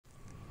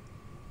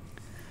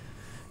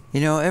You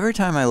know, every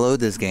time I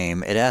load this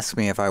game, it asks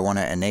me if I want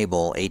to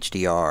enable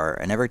HDR,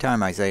 and every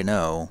time I say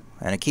no,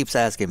 and it keeps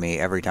asking me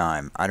every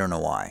time. I don't know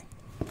why.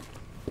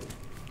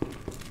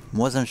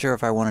 Wasn't sure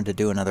if I wanted to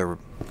do another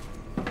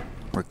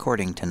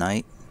recording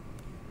tonight,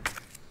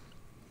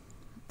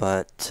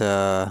 but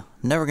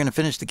never gonna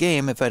finish the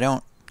game if I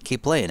don't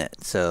keep playing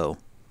it, so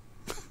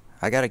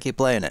I gotta keep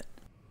playing it.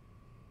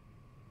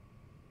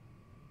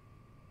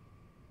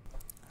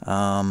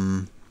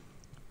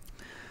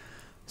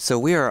 So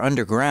we are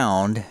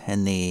underground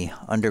in the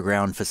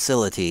underground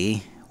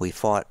facility. We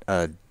fought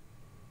a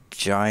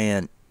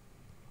giant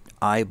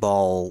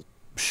eyeball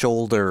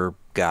shoulder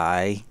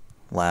guy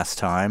last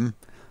time.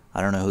 I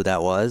don't know who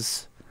that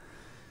was.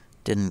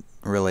 Didn't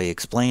really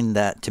explain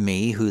that to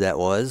me, who that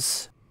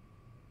was.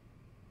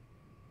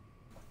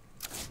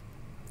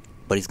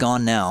 But he's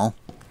gone now,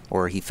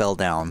 or he fell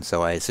down,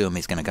 so I assume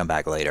he's going to come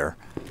back later.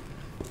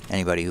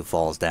 Anybody who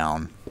falls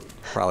down,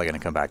 probably going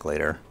to come back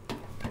later.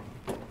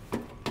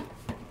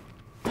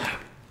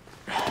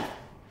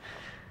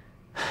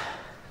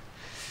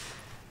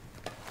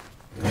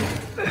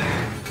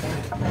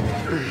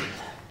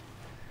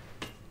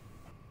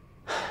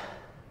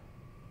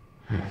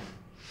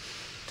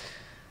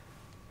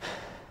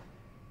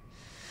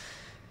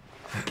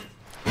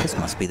 This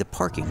must be the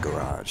parking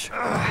garage.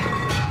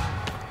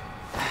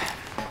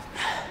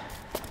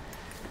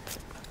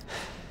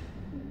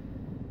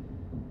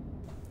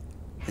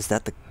 Is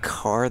that the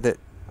car that...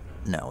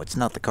 No, it's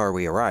not the car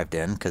we arrived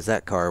in, because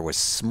that car was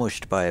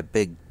smushed by a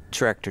big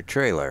tractor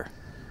trailer.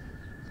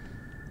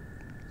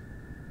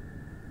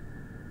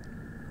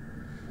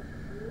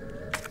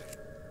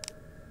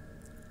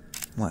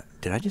 What?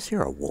 Did I just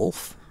hear a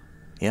wolf?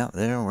 Yeah,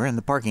 there, we're in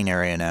the parking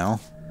area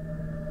now.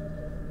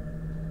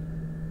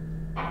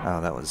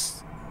 Oh, that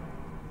was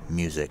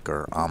music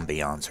or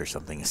ambiance or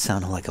something. It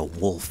sounded like a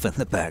wolf in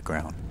the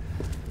background.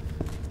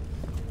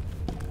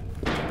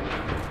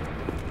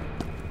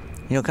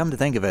 You know, come to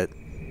think of it,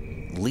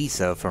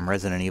 Lisa from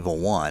Resident Evil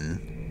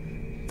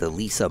 1, the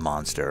Lisa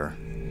monster,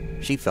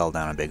 she fell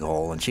down a big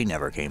hole and she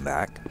never came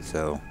back,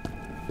 so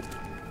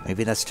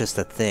maybe that's just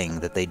a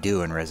thing that they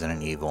do in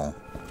Resident Evil.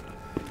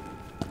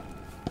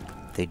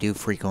 They do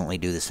frequently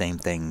do the same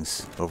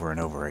things over and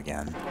over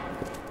again.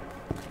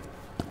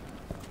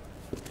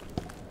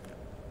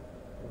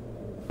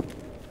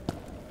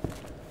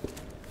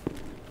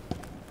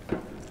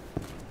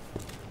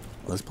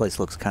 Well, this place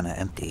looks kind of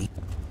empty.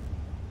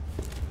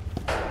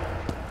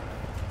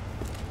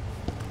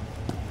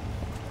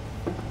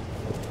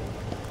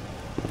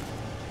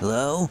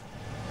 Hello?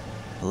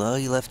 Hello,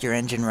 you left your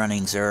engine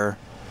running, sir.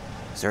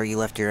 Sir, you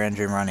left your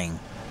engine running.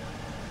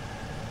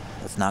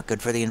 That's not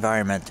good for the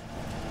environment.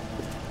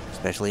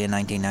 Especially in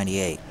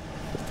 1998,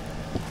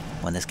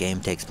 when this game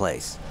takes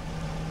place.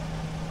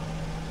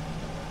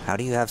 How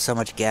do you have so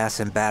much gas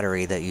and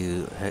battery that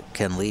you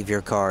can leave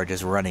your car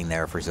just running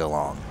there for so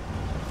long?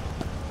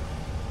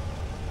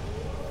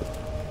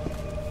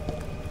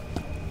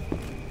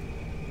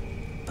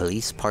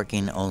 Police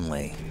parking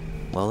only.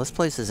 Well, this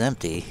place is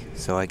empty,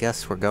 so I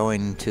guess we're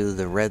going to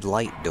the red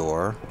light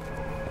door.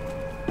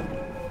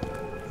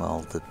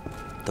 Well,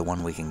 the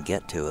one we can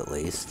get to, at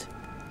least.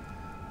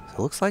 So it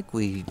looks like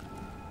we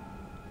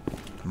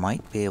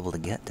might be able to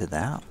get to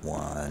that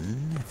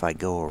one if I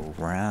go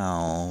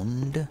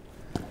around.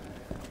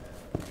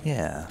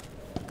 Yeah.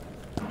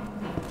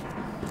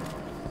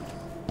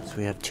 So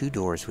we have two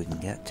doors we can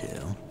get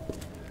to.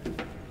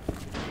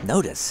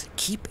 Notice,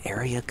 keep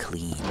area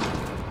clean.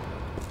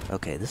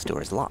 Okay, this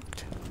door is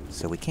locked,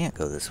 so we can't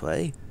go this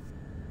way.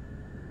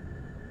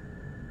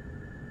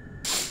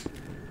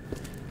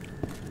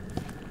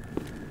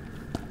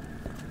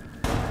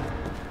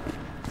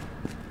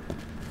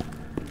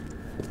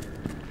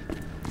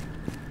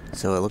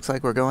 So it looks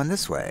like we're going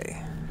this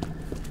way.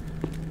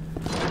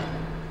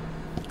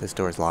 This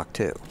door's locked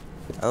too.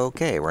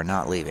 Okay, we're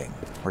not leaving.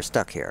 We're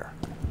stuck here.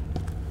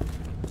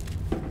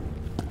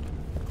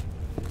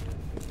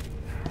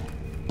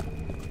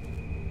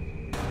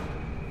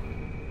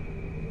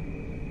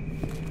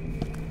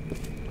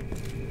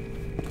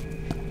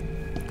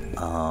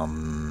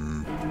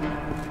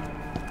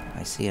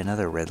 I see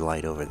another red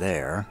light over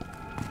there.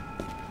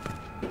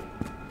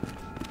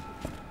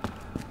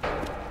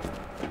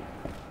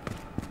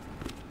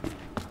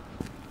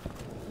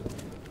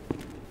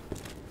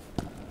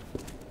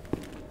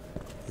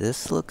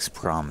 This looks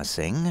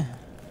promising.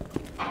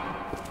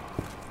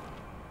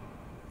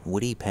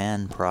 Woody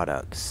Pan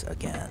Products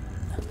again.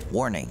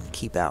 Warning,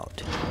 keep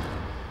out.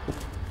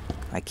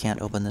 I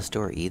can't open this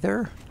door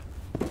either?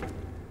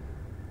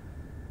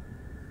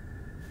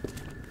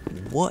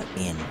 What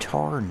in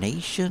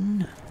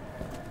tarnation?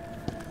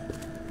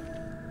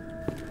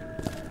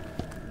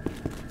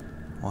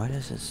 Why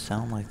does it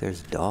sound like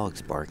there's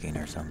dogs barking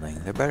or something?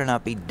 There better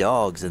not be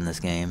dogs in this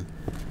game.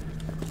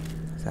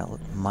 That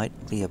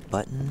might be a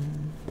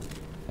button?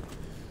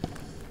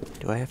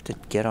 Do I have to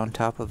get on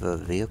top of a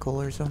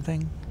vehicle or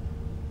something?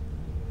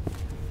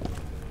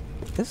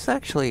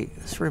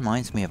 This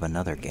reminds me of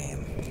another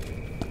game.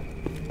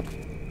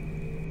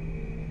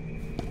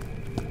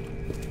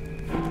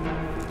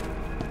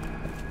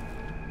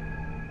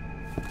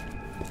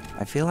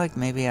 I feel like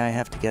maybe I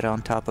have to get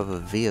on top of a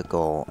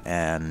vehicle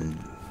and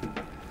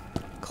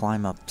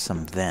climb up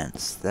some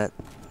vents. That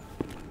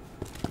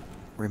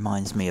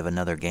reminds me of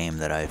another game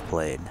that I've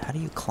played. How do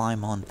you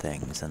climb on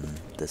things in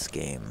this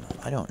game?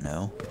 I don't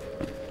know.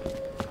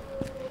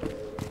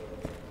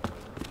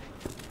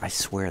 I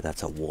swear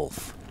that's a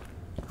wolf.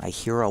 I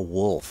hear a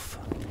wolf.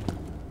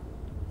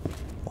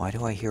 Why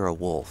do I hear a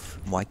wolf?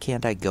 Why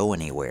can't I go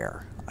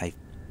anywhere? I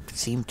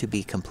seem to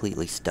be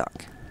completely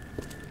stuck.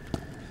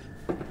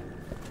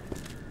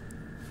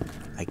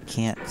 I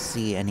can't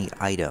see any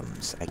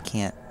items. I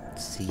can't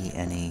see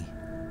any...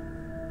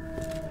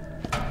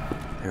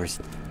 There's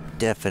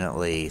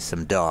definitely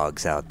some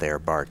dogs out there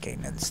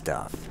barking and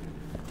stuff.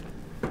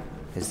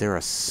 Is there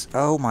a...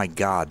 Oh my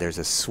god, there's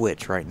a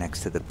switch right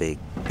next to the big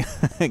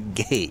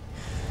gate.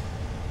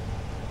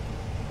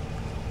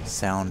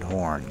 Sound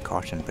horn.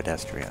 Caution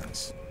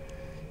pedestrians.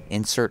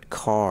 Insert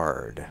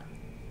card.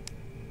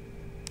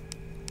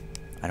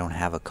 I don't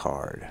have a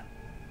card.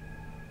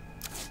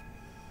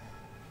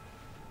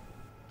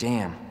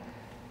 Damn.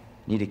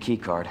 Need a key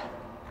card.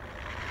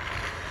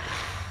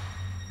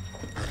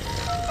 You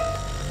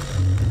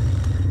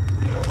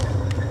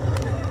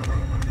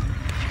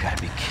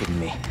gotta be kidding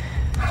me.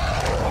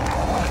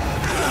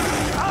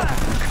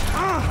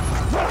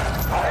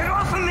 Get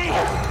off of me!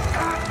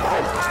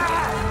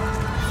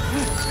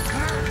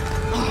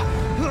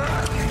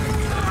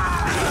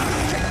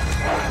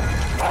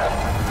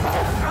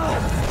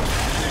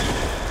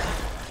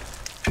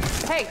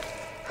 Hey!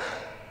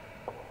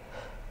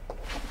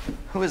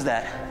 Who is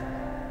that?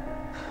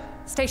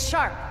 Stay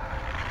sharp.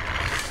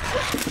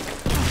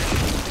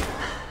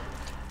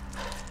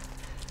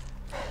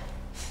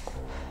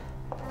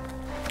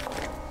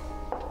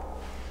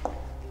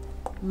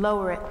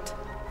 Lower it.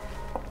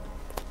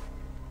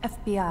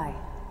 FBI.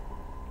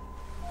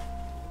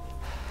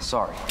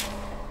 Sorry.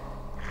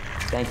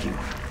 Thank you.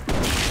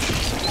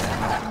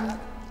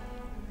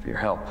 For your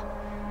help.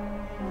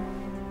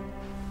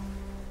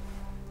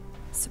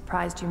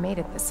 Surprised you made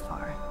it this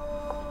far.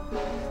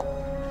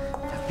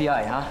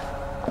 FBI, huh?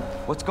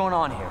 What's going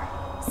on here?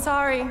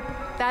 Sorry,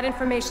 that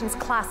information's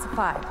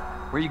classified.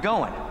 Where you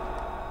going?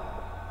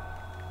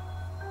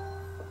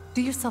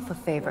 Do yourself a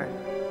favor.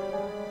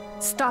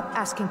 Stop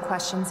asking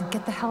questions and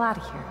get the hell out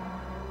of here.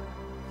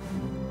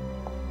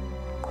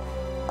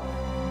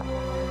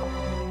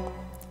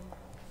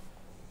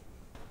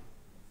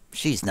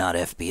 She's not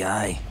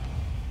FBI.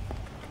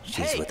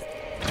 She's Hey! with...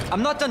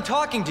 I'm not done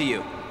talking to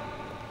you!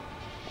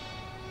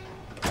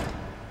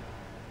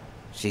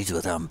 She's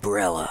with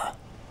Umbrella,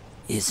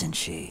 isn't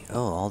she?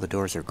 Oh, all the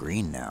doors are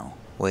green now.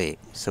 Wait,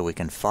 so we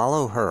can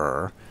follow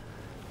her,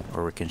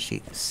 or we can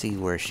see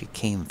where she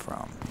came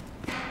from.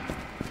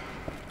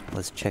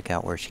 Let's check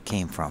out where she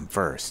came from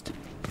first.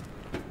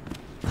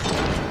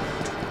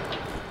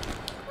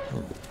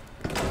 Ooh.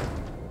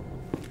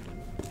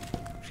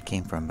 She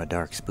came from a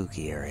dark,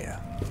 spooky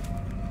area.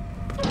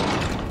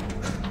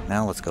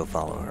 Now let's go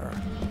follow her.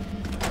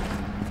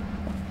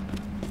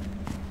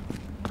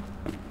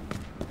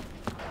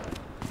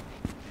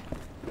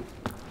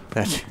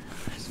 That's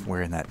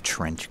wearing that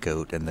trench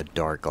coat and the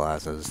dark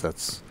glasses.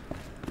 That's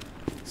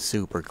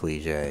super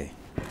cliche.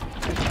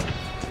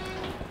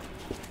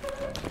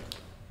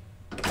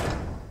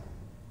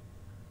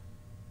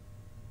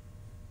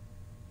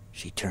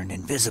 She turned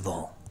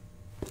invisible.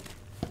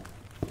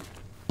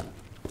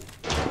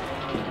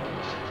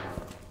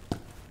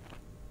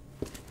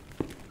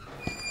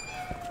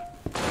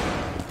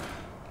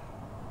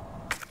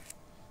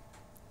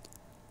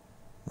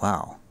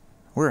 Wow,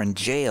 we're in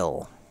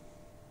jail.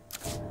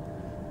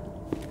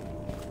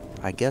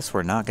 I guess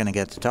we're not gonna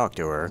get to talk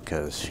to her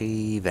because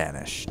she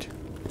vanished.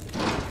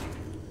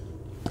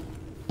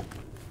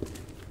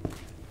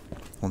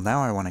 Well,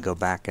 now I want to go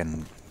back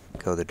and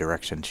go the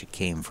direction she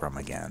came from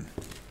again.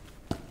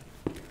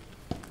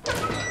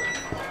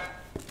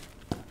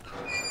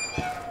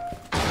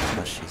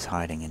 Unless she's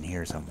hiding in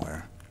here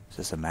somewhere. Is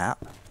this a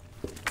map?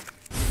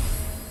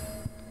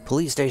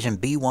 Police station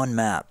B1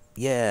 map.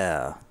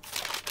 Yeah.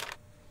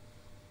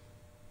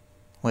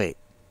 Wait.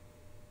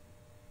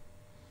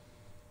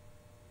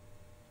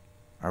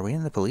 Are we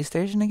in the police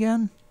station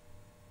again?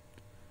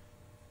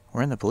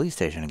 We're in the police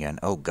station again.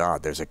 Oh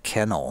god, there's a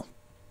kennel.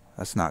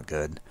 That's not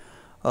good.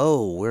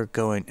 Oh, we're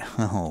going...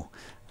 Oh,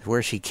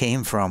 where she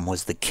came from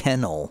was the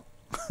kennel.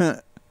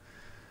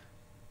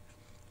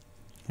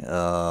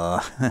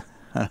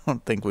 I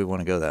don't think we want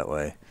to go that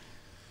way.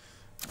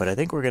 But I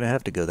think we're going to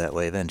have to go that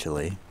way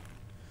eventually.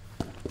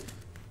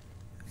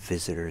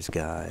 Visitor's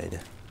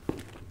guide.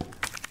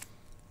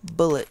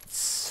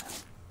 Bullets.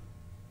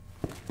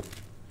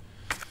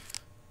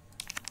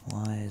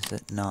 Why is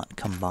it not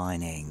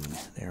combining?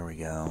 There we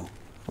go.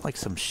 I'd like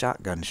some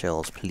shotgun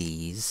shells,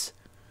 please.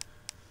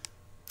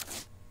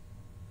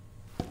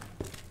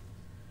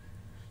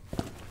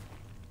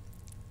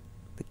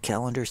 The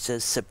calendar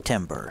says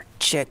September.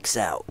 Checks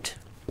out.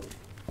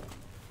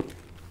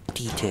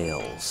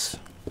 Details.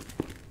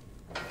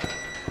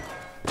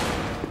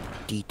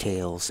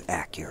 Details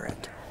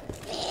accurate.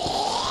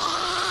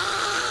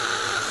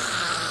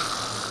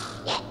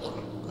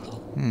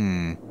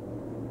 You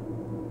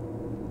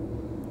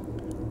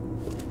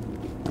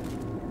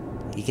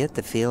get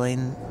the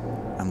feeling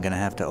I'm gonna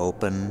have to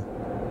open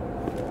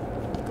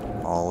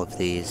all of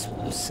these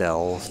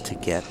cells to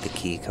get the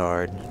key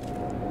card.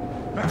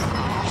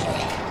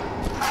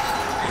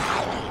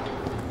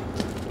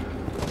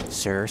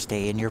 Sir,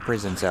 stay in your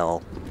prison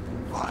cell.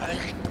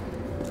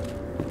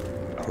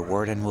 The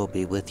warden will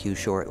be with you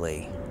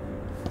shortly.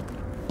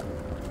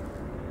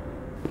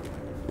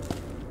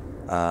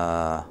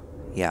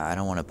 Yeah, I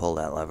don't want to pull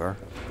that lever.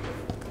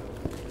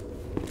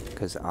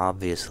 Because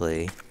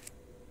obviously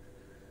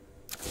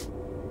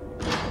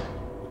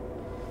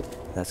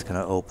that's going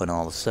to open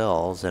all the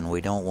cells, and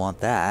we don't want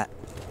that.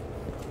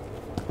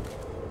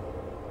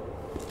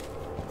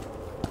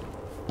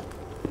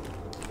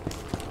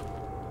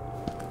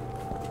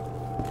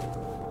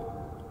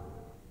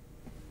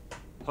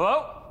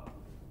 Hello?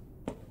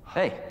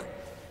 Hey.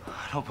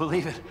 I don't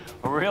believe it.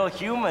 A real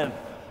human.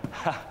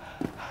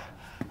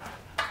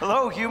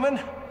 Hello, human.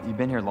 You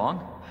been here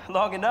long?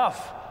 Long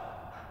enough.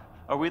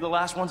 Are we the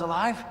last ones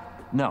alive?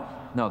 No,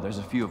 there's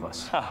a few of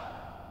us. Huh.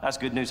 That's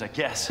good news, I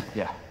guess.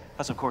 Yeah.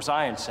 That's of course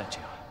Irons sent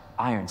you.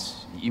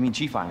 Irons? You mean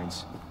Chief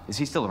Irons? Is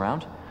he still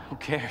around? Who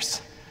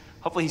cares?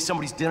 Hopefully he's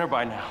somebody's dinner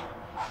by now.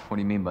 What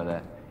do you mean by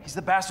that? He's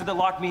the bastard that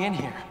locked me in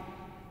here.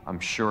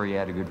 I'm sure he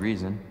had a good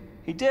reason.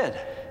 He did.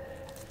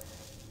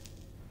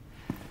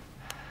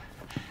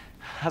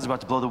 I was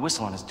about to blow the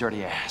whistle on his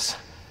dirty ass.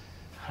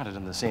 I'd have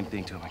done the same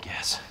thing to him, I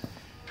guess.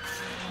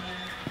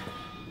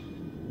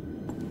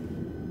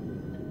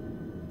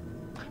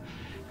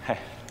 Hey,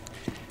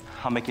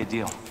 I'll make you a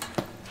deal.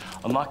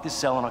 Unlock this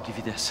cell and I'll give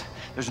you this.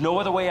 There's no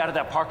other way out of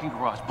that parking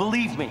garage,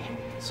 believe me.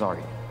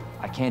 Sorry,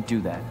 I can't do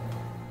that.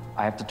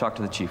 I have to talk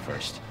to the chief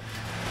first.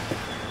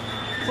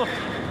 Look,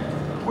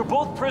 we're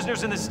both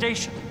prisoners in this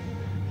station.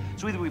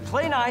 So either we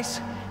play nice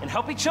and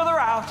help each other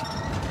out,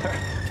 or...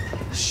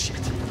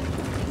 Shit,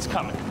 it's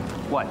coming.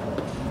 What?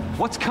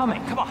 What's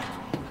coming? Come on,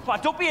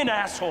 don't be an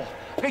asshole.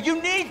 Okay,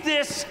 you need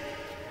this.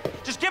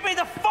 Just get me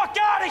the fuck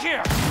out of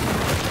here!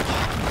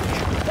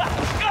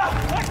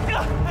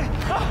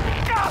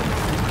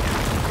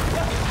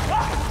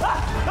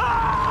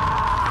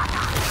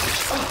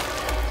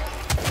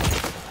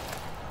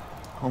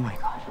 Oh my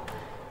God.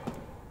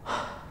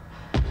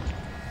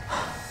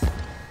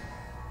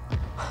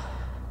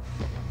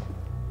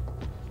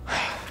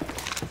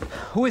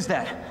 Who is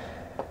that?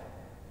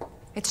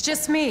 It's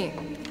just me.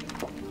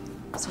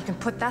 So you can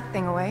put that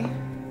thing away.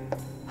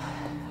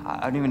 I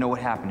don't even know what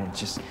happened. It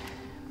just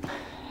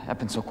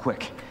happened so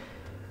quick.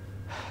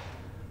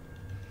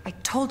 I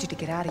told you to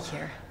get out of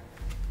here.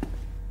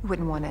 You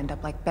wouldn't want to end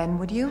up like Ben,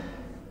 would you?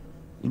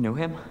 You knew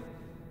him?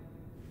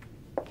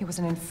 He was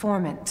an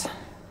informant.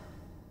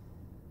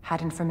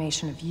 Had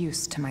information of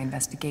use to my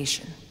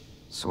investigation.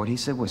 So what he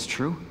said was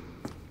true?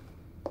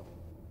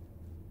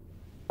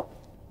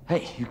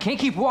 Hey, you can't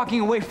keep walking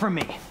away from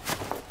me!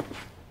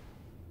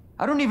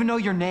 I don't even know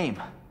your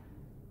name.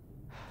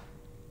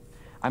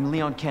 I'm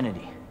Leon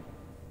Kennedy.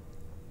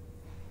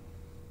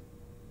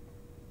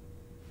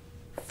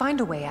 Find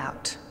a way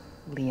out,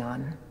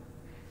 Leon.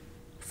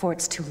 Before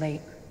it's too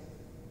late.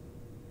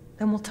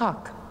 Then we'll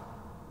talk.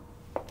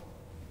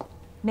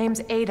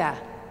 Name's Ada.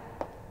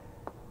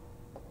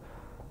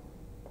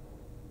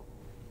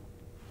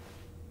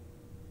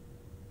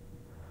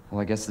 Well,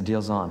 I guess the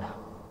deal's on.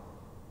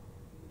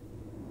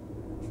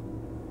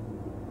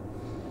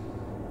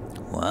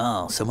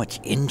 Wow, so much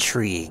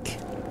intrigue.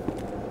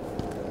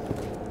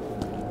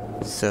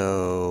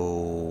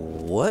 So,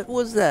 what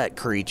was that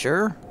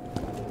creature?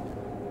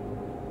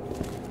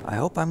 I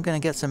hope I'm gonna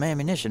get some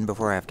ammunition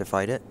before I have to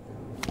fight it.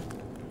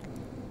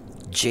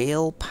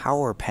 Jail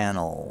power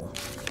panel.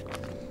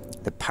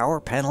 The power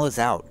panel is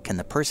out. Can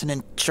the person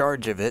in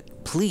charge of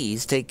it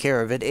please take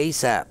care of it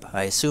ASAP?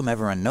 I assume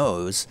everyone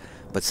knows,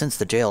 but since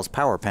the jail's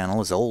power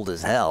panel is old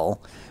as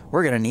hell,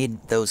 we're gonna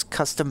need those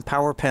custom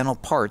power panel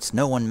parts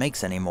no one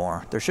makes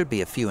anymore. There should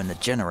be a few in the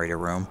generator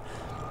room.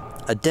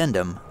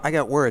 Addendum, I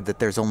got word that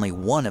there's only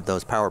one of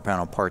those power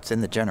panel parts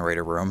in the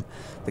generator room.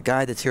 The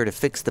guy that's here to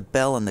fix the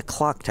bell in the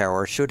clock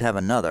tower should have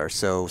another,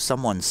 so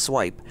someone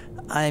swipe,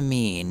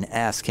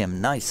 ask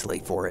him nicely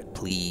for it,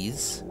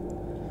 please.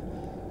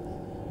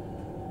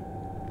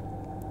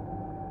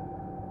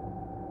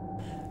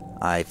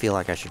 I feel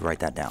like I should write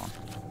that down.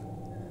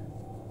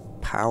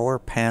 Power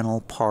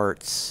panel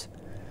parts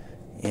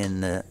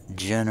in the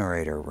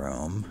generator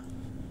room.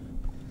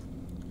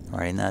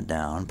 Writing that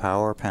down.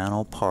 Power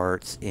panel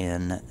parts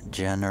in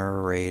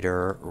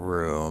generator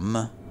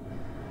room.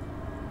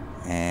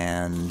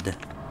 And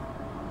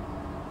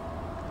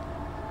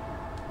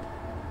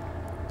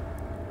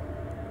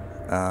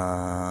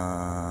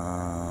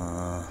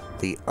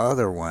the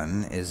other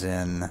one is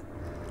in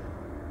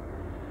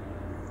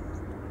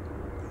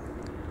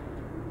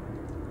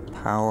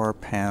power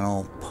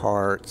panel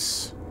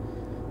parts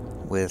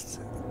with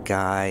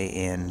guy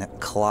in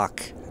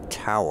clock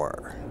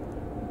tower.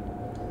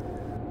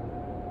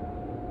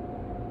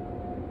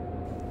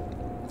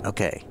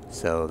 Okay,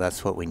 so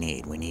that's what we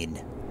need. We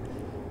need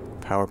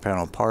power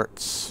panel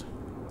parts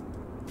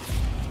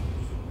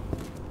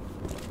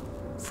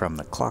from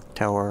the clock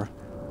tower.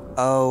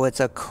 Oh, it's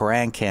a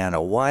crank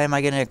handle. Why am I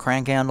getting a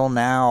crank handle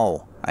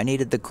now? I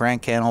needed the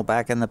crank handle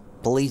back in the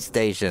police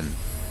station.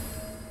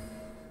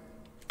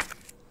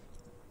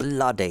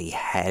 Bloody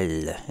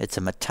hell. It's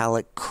a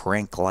metallic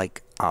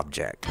crank-like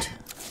object.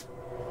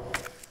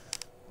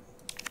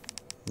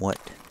 What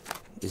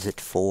is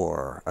it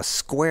for? A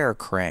square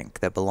crank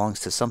that belongs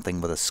to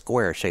something with a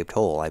square-shaped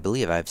hole. I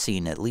believe I've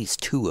seen at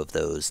least 2 of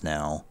those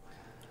now.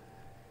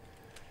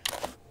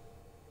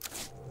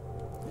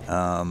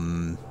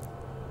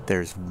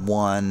 There's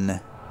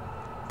one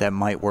that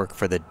might work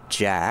for the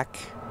jack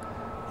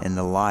in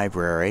the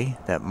library.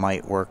 That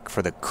might work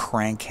for the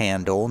crank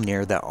handle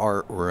near the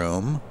art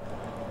room.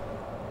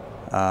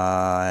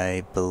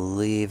 I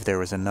believe there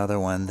was another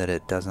one that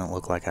it doesn't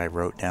look like I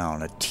wrote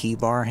down. A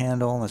T-bar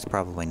handle? That's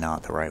probably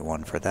not the right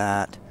one for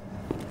that.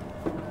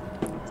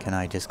 Can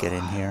I just get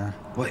in here?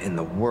 What in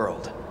the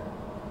world?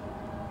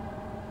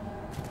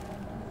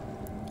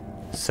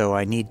 So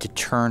I need to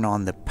turn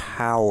on the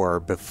power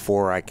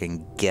before I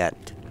can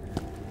get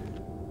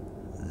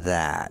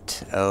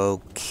that.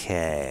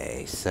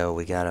 Okay, so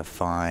we gotta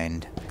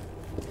find...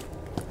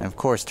 And of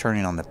course,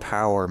 turning on the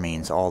power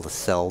means all the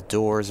cell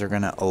doors are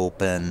gonna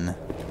open.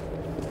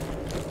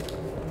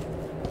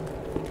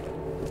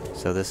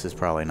 So this is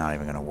probably not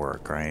even gonna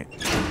work, right?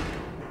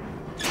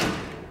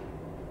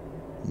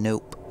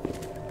 Nope.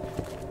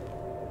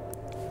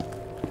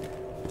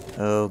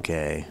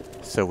 Okay,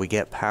 so we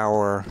get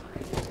power.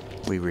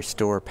 We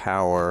restore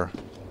power.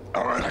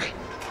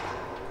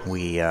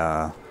 We,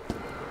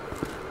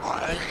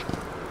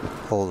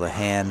 pull the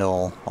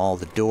handle. All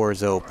the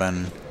doors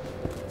open.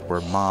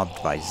 We're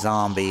mobbed by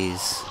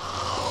zombies.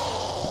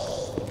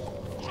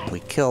 We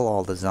kill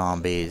all the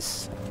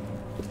zombies.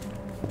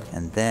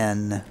 And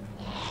then...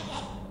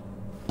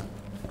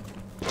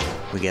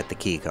 we get the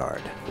key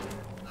card.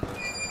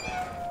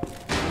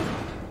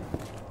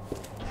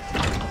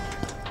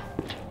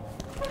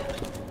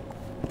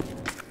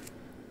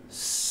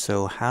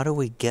 So how do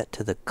we get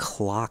to the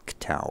clock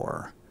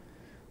tower?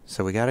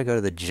 So we gotta go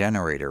to the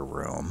generator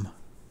room.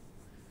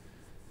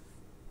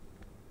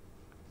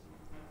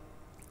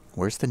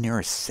 Where's the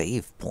nearest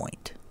save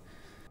point?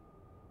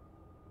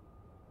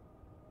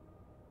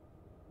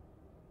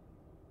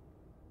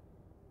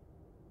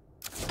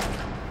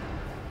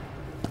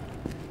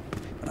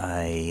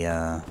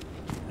 I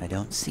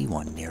don't see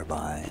one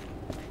nearby.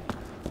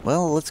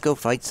 Well, let's go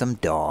fight some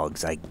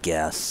dogs, I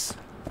guess.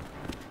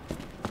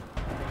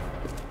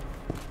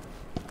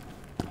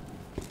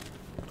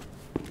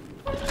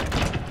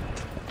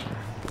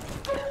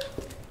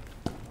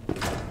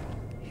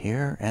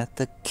 Here at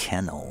the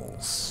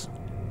kennels.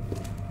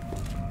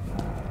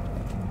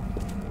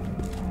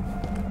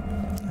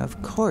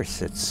 Of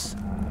course it's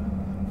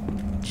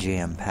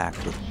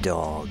jam-packed with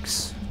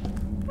dogs.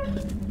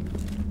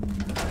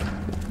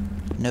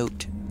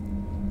 Note.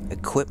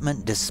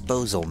 Equipment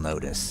disposal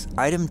notice.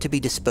 Item to be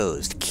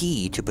disposed.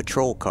 Key to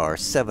patrol car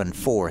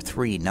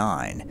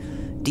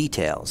 7439.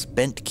 Details.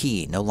 Bent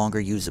key no longer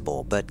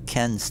usable, but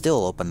can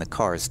still open the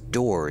car's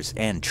doors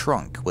and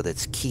trunk with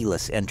its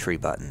keyless entry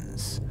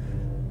buttons.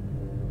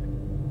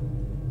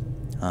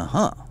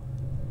 Uh-huh.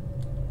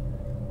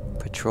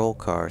 Patrol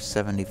car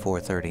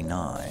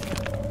 7439.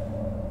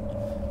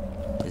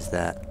 Is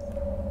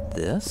that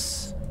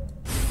this?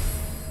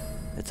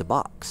 It's a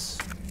box.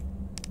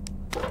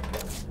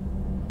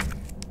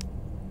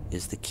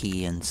 Is the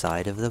key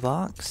inside of the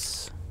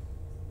box?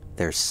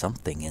 There's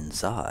something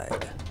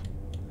inside.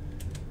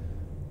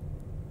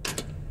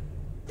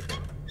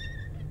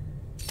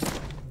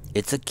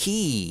 It's a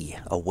key!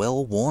 A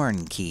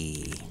well-worn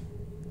key.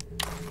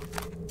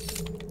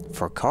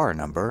 For car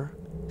number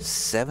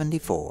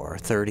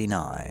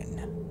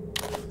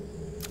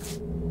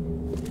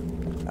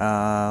 7439.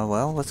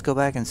 Well, let's go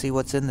back and see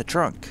what's in the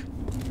trunk.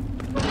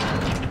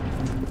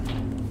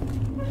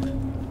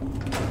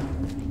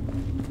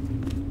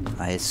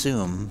 I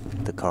assume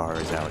the car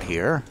is out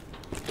here.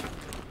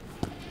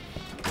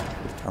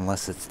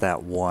 Unless it's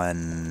that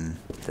one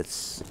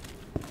that's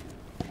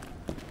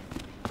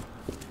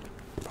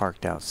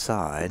parked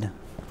outside.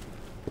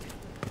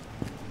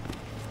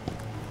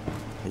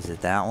 Is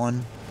it that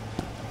one?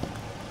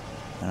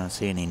 I don't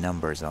see any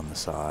numbers on the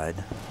side.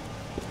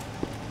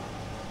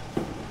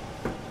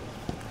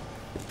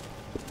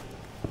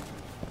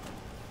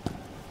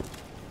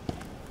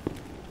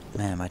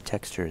 Man, my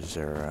textures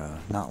are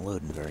not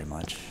loading very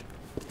much.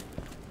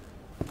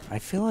 I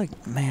feel like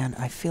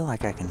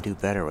I can do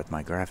better with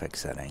my graphic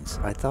settings.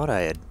 I thought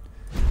I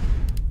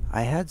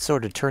had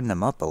sort of turned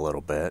them up a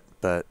little bit,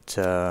 but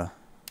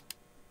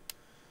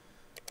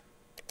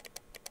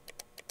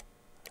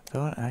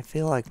I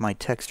feel like my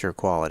texture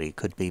quality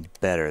could be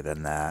better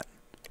than that.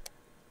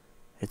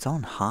 It's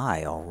on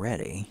high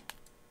already.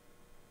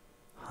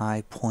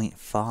 High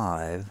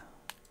 0.5.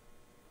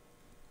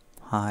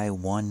 High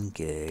 1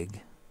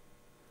 gig.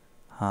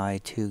 High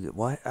 2 gig.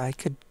 What? I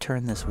could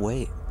turn this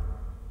way.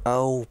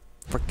 Oh,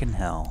 frickin'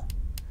 hell.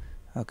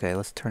 Okay,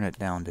 let's turn it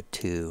down to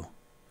 2.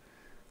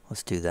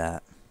 Let's do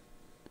that.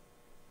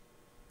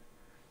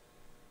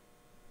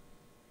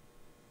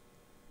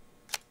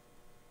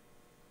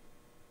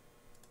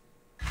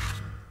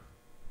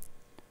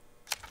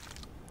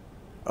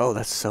 Oh,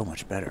 that's so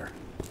much better.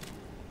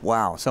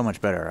 Wow, so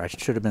much better. I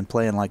should have been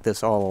playing like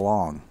this all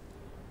along.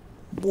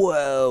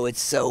 Whoa,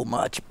 it's so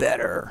much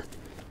better.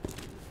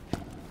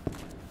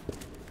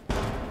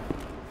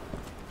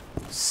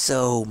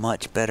 So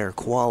much better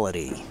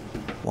quality.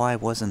 Why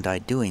wasn't I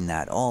doing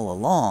that all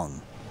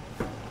along?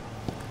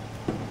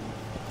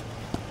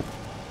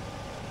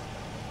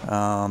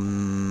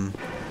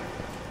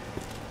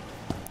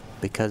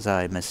 Because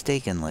I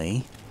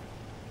mistakenly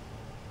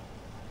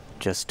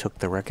just took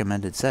the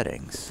recommended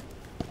settings.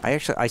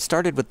 I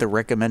started with the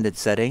recommended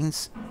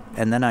settings,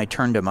 and then I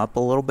turned them up a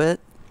little bit,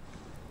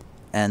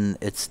 and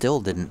it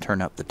still didn't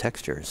turn up the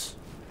textures.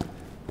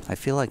 I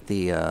feel like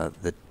the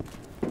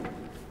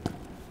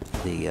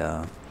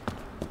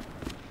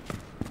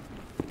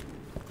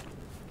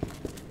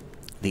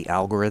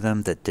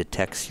algorithm that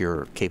detects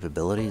your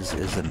capabilities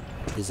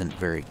isn't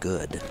very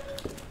good.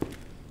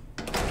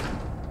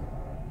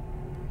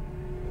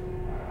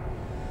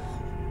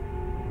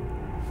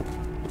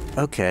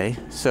 Okay,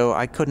 so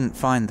I couldn't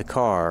find the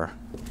car,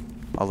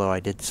 although I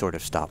did sort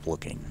of stop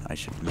looking. I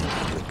should maybe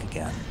look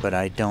again. But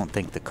I don't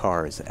think the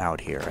car is out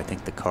here. I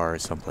think the car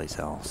is someplace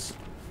else.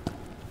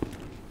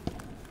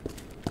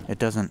 It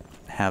doesn't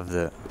have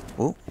the...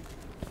 Oh,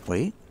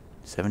 wait.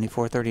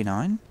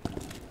 7439?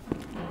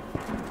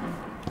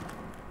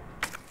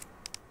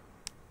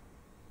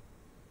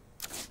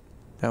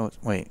 That was...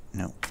 Wait,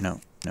 no.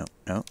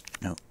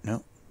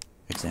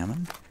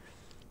 Examine.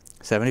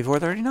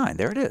 7439,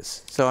 there it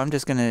is. So I'm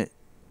just gonna...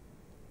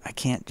 I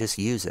can't just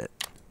use it.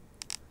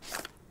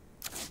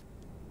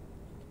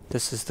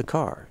 This is the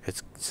car.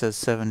 It says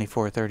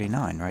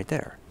 7439 right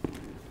there.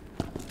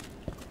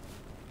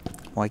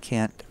 Why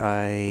can't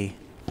I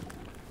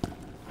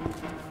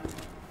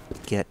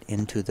get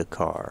into the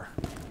car?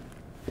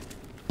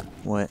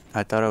 What?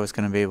 I thought I was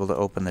gonna be able to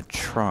open the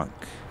trunk.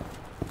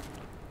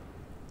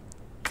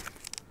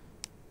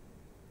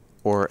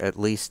 Or at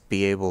least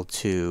be able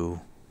to...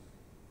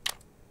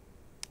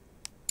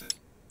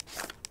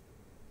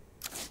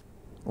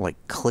 like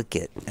click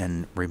it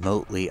and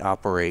remotely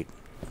operate.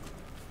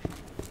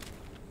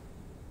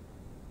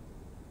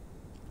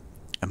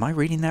 Am I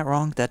reading that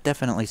wrong? That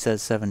definitely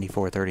says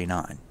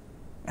 7439.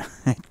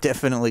 It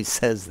definitely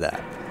says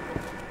that.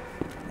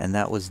 And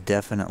that was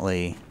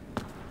definitely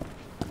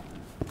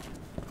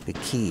the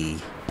key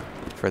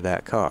for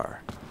that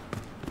car.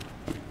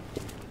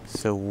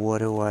 So what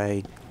do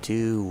I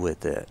do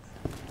with it?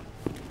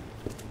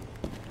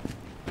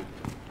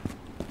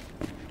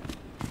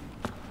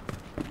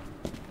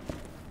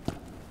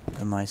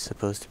 Am I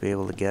supposed to be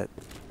able to get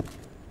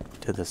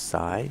to the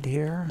side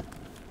here?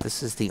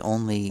 This is the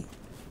only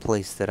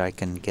place that I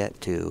can get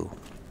to.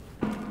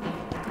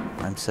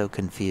 I'm so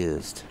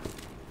confused.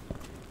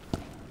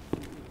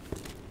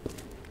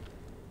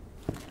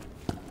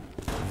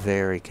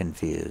 Very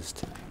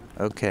confused.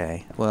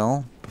 Okay,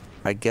 well,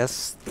 I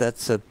guess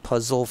that's a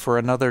puzzle for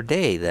another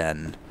day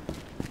then.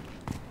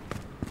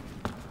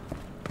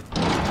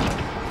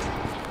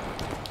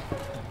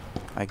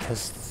 I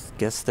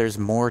guess there's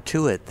more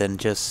to it than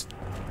just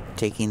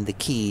taking the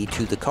key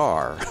to the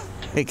car,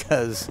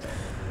 because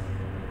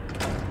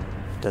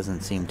it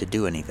doesn't seem to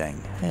do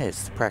anything. Hey,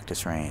 it's the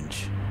practice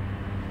range.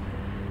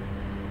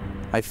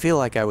 I feel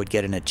like I would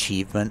get an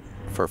achievement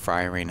for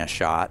firing a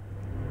shot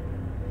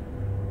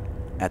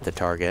at the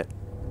target,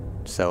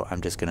 so I'm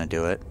just gonna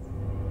do it.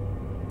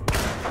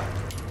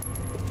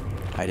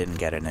 I didn't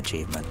get an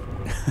achievement.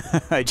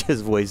 I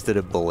just wasted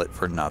a bullet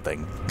for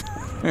nothing.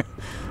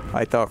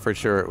 I thought for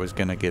sure it was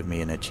gonna give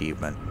me an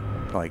achievement.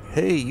 Like,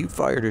 hey, you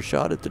fired a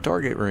shot at the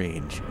target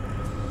range.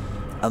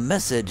 A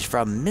message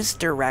from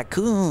Mr.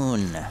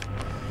 Raccoon.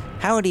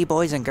 Howdy,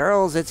 boys and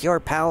girls. It's your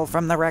pal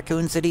from the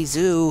Raccoon City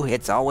Zoo.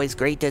 It's always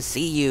great to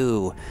see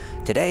you.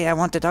 Today I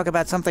want to talk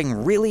about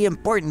something really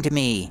important to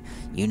me.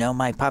 You know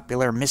my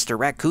popular Mr.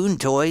 Raccoon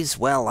toys?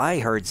 Well, I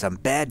heard some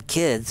bad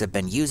kids have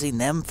been using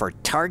them for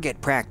target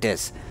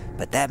practice,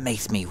 but that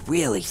makes me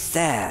really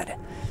sad.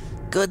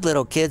 Good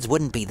little kids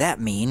wouldn't be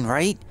that mean,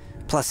 right?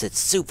 Plus it's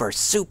super,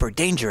 super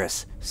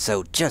dangerous,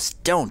 so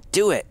just don't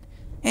do it.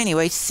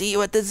 Anyway, see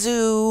you at the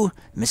zoo.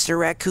 Mr.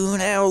 Raccoon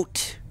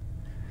out.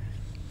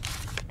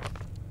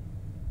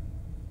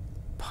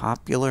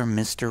 Popular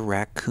Mr.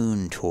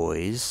 Raccoon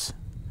toys.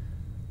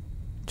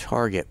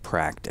 Target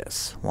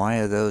practice. Why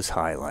are those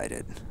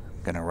highlighted?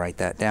 I'm gonna write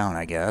that down,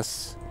 I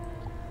guess.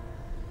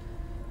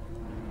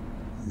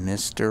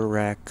 Mr.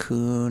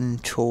 Raccoon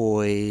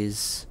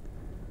toys.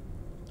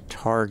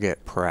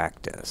 Target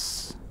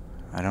practice.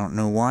 I don't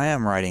know why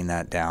I'm writing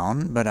that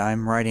down, but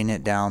I'm writing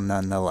it down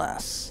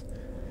nonetheless.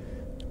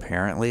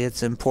 Apparently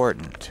it's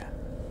important.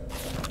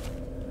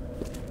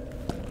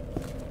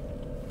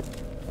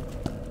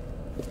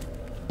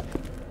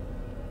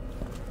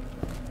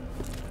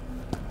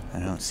 I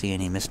don't see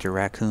any Mr.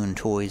 Raccoon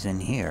toys in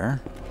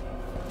here.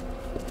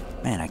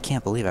 Man, I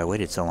can't believe I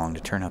waited so long to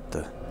turn up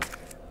the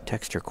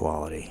texture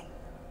quality.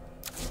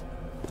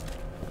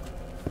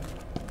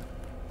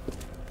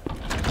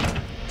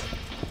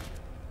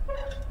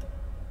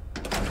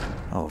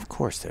 Oh, of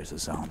course there's a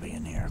zombie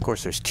in here. Of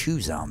course there's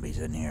two zombies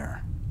in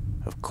here.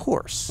 Of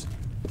course.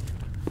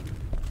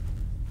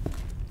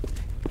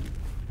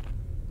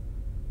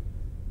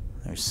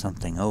 There's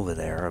something over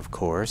there, of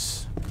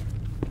course.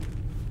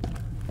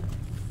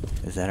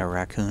 Is that a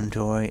raccoon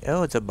toy?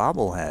 Oh, it's a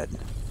bobblehead.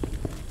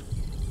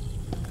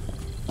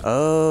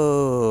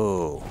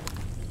 Oh.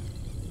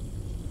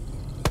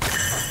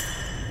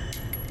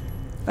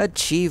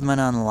 Achievement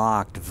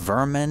unlocked.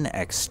 Vermin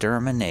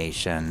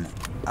extermination.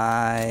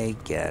 I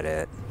get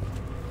it.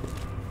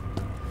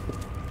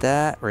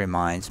 That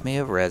reminds me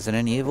of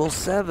Resident Evil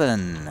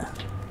 7.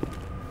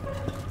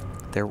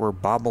 There were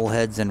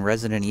bobbleheads in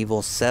Resident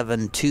Evil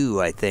 7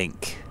 too, I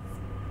think.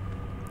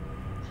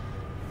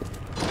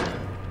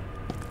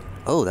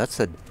 Oh, that's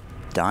a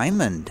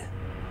diamond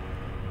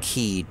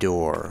key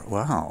door.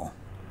 Wow.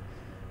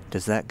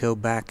 Does that go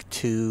back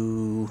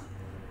to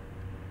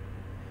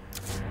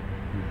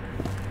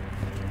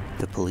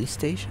the police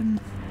station?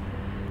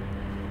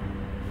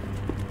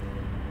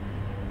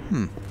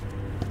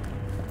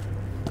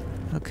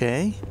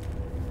 Okay.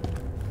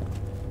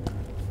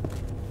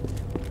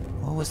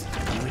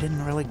 We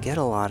didn't really get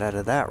a lot out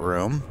of that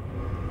room.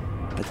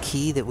 A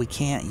key that we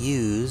can't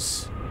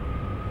use,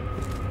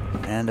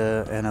 and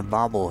a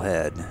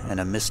bobblehead, and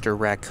a Mr.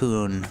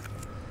 Raccoon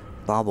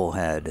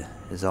bobblehead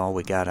is all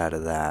we got out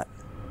of that.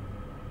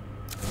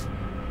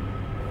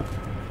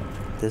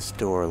 This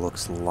door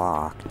looks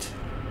locked.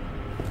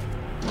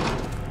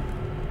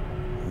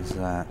 Is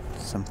that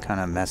some kind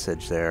of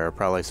message there?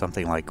 Probably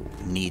something like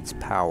needs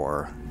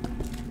power.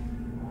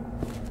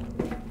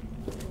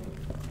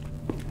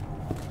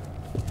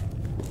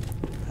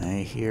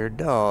 I hear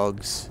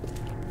dogs.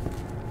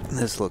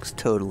 This looks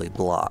totally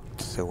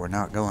blocked, so we're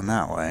not going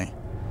that way.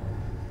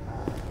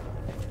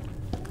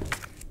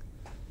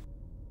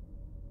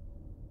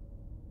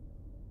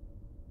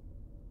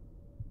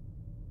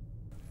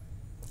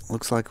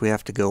 Looks like we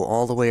have to go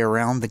all the way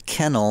around the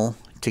kennel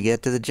to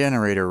get to the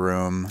generator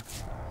room.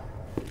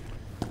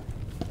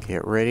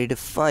 Get ready to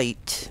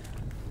fight.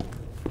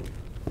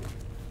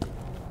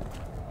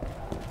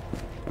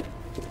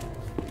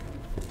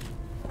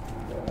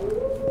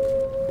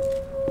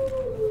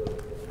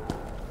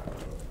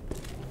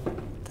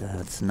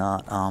 That's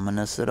not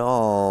ominous at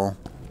all.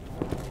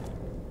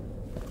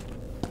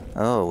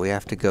 Oh, we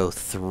have to go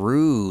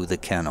through the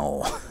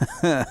kennel.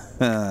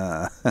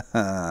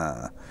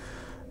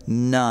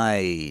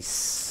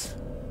 Nice.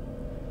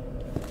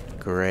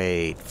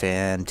 Great.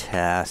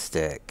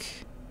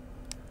 Fantastic.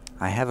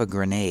 I have a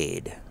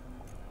grenade.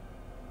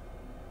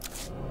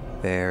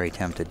 Very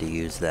tempted to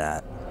use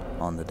that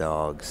on the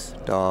dogs.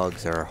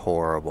 Dogs are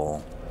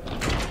horrible.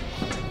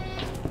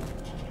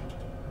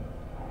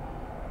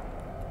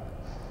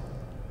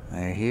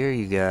 I hear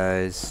you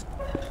guys.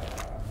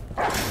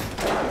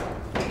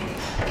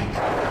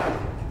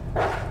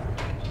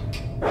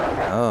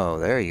 Oh,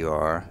 there you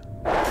are.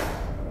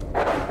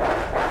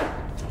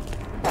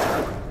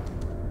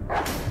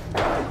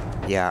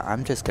 Yeah,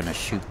 I'm just gonna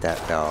shoot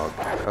that dog.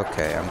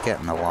 Okay, I'm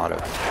getting a lot of...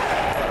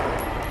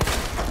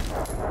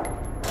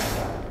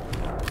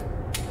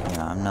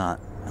 Yeah,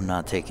 I'm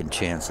not taking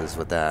chances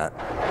with that.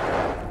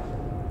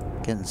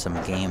 Getting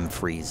some game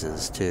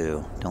freezes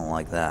too. Don't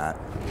like that.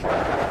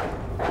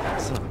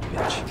 Son of a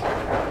bitch.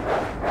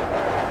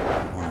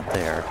 One up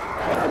there.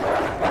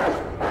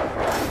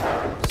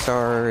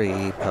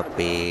 Sorry,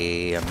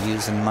 puppy. I'm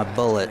using my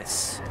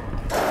bullets.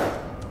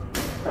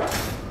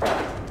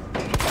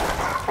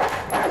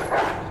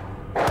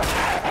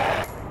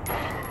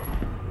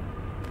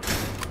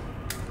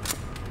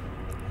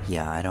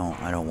 Yeah, I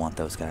don't want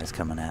those guys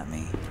coming at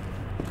me.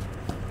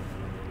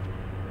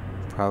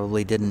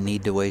 Probably didn't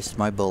need to waste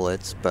my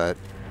bullets, but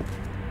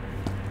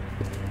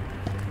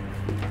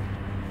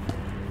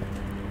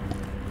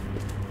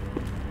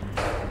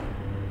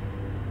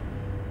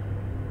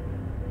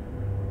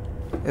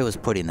it was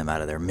putting them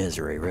out of their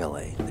misery,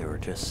 really.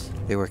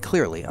 They were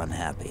clearly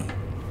unhappy.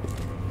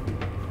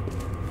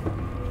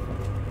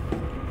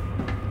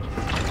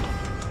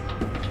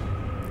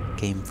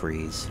 Game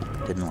freeze.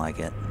 Didn't like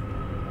it.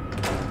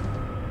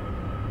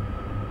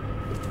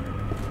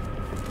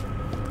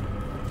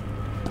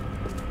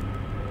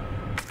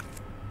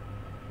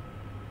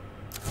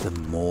 The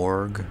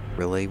morgue?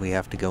 Really? We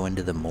have to go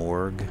into the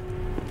morgue?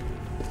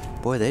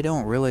 Boy, they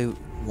don't really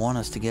want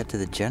us to get to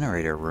the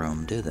generator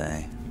room, do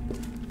they?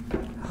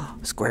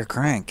 Square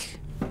crank.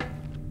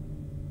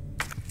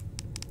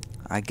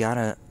 I got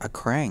a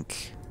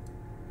crank.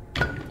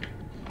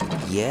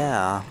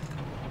 Yeah.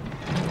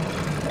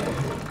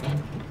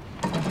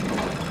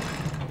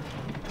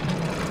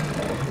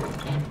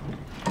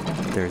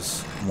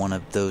 There's one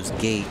of those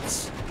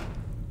gates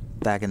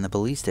back in the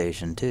police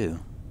station, too.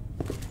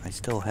 I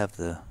still have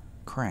the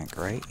crank,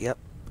 right? Yep.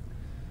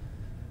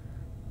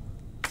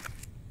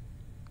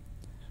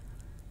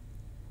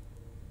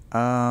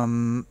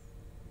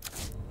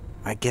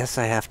 I guess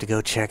I have to go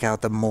check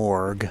out the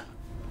morgue.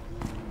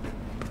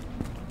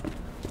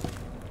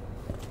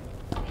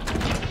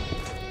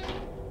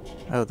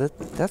 Oh,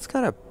 that's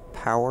got a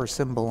power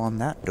symbol on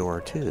that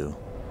door, too.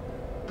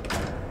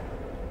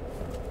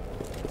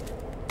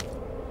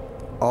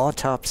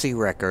 Autopsy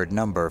record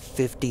number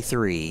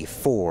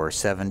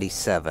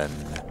 53477.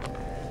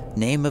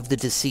 Name of the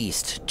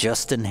deceased,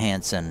 Justin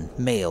Hansen,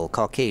 male,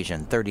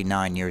 Caucasian,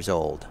 39 years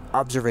old.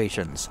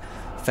 Observations.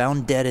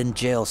 Found dead in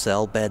jail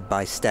cell bed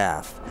by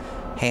staff.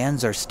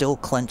 Hands are still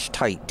clenched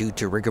tight due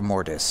to rigor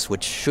mortis,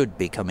 which should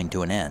be coming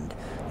to an end.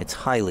 It's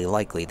highly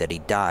likely that he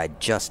died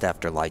just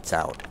after lights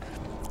out.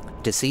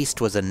 Deceased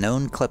was a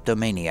known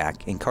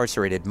kleptomaniac,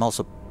 incarcerated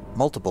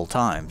multiple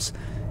times.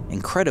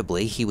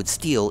 Incredibly, he would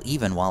steal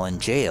even while in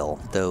jail,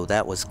 though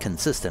that was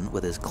consistent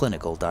with his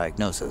clinical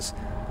diagnosis.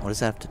 What does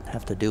that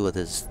have to do with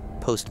his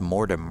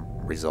post-mortem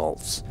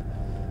results?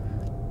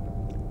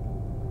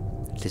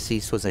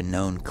 Deceased was a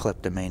known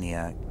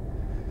kleptomaniac.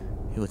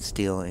 He would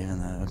steal even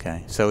though...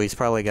 Okay, so he's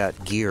probably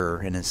got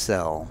gear in his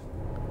cell.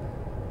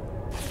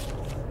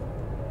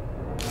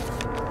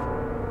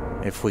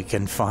 If we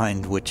can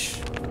find which...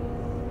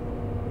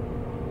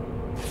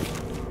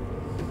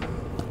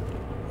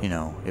 You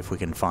know, if we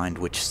can find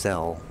which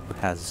cell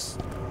has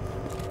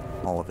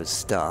all of his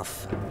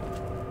stuff.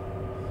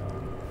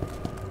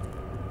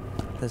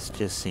 This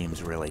just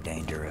seems really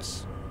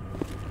dangerous.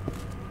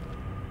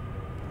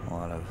 A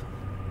lot of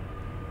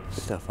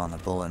stuff on the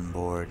bulletin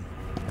board.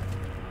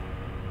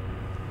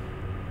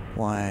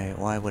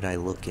 Why would I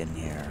look in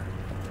here?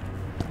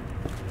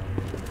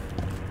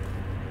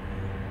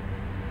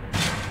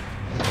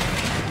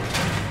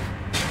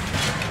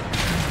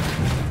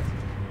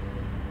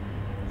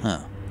 Huh.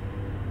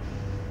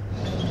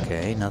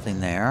 Okay, nothing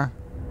there.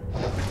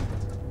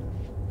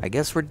 I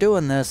guess we're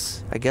doing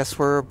this. I guess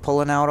we're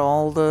pulling out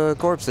all the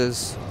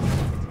corpses.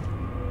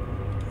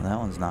 That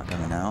one's not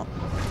coming out.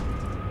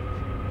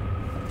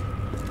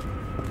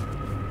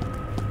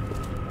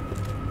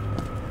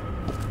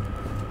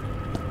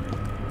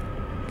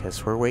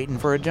 Guess we're waiting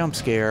for a jump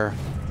scare.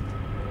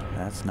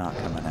 That's not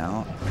coming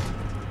out.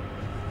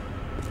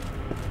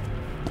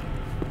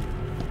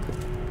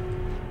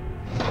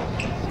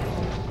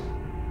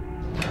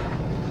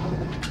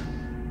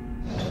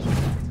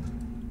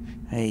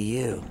 Hey,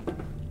 you.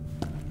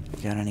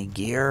 Got any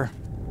gear?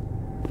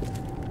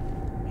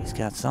 He's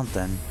got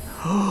something.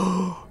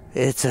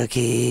 It's a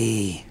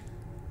key.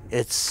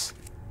 It's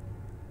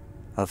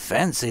a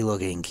fancy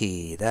looking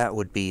key. That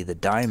would be the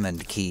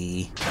diamond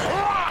key.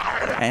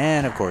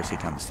 And of course he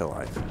comes to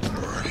life.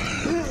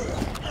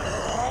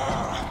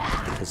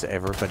 Is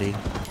everybody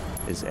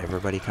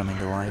coming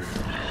to life?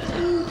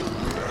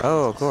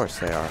 Oh, of course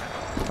they are.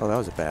 Oh, that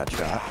was a bad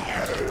shot.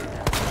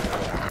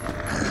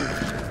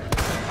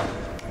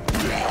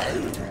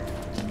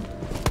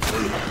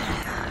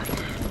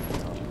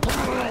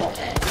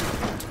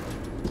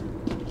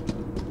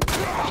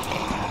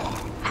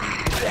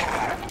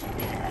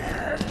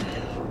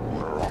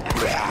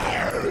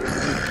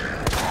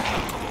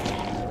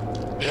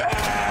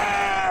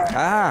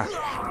 Ah!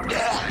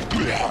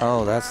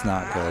 Oh, that's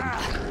not good.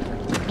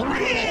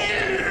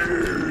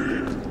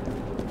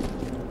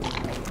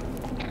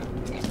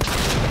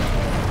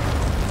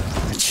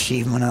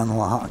 Achievement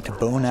unlocked.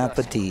 Bon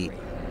appetit.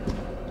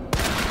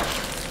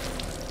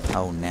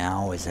 Oh,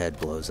 now his head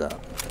blows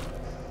up.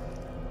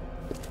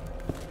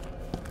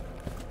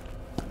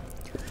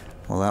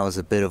 Well, that was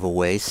a bit of a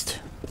waste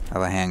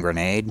of a hand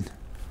grenade.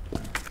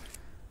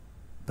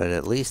 But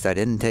at least I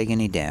didn't take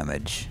any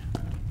damage.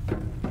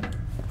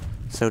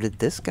 So did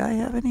this guy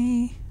have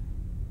any?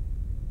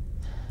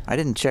 I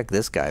didn't check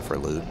this guy for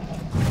loot.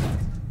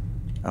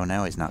 Oh,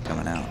 now he's not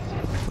coming out.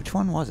 Which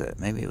one was it?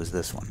 Maybe it was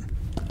this one.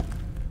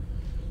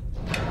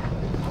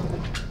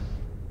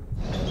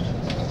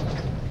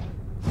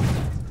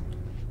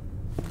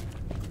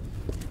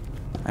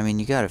 I mean,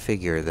 you gotta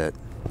figure that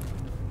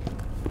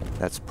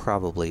that's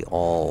probably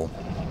all...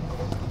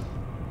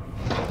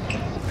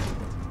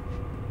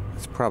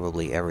 That's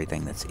probably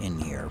everything that's in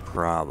here,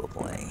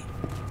 probably.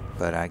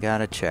 But I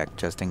gotta check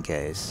just in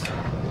case.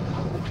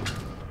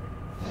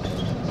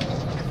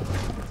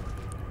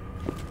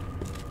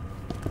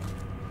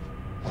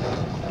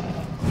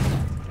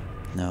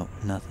 Nope,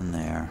 nothing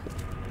there.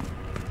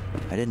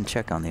 I didn't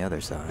check on the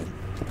other side.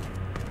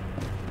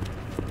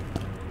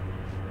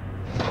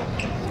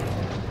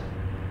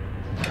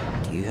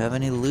 Do you have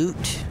any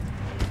loot?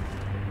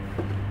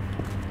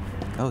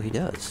 Oh, he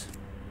does.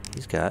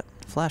 He's got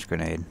a flash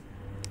grenade.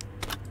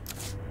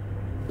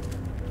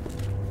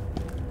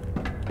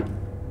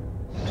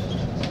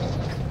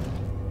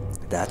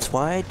 That's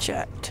why I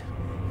checked.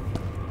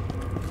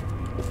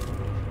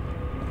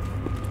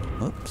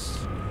 Oops.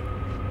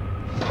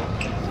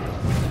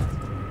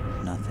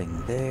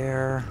 Nothing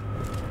there.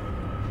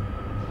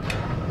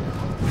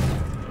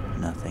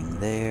 Nothing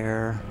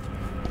there.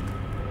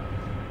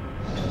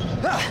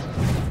 Ah!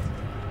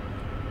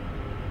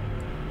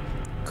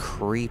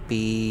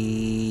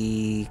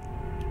 Creepy,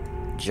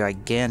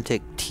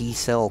 gigantic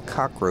T-cell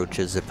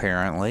cockroaches,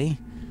 apparently.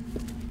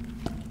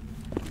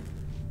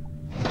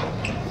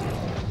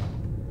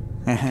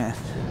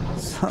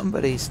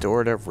 Somebody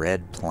stored a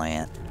red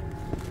plant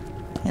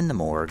in the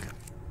morgue.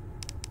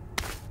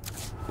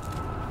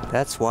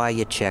 That's why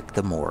you check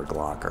the morgue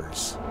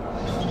lockers.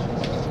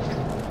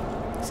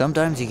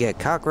 Sometimes you get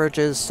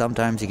cockroaches,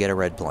 sometimes you get a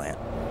red plant.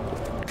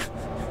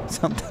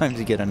 Sometimes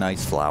you get a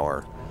nice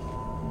flower.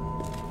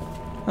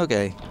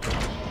 Okay,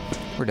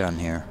 we're done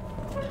here.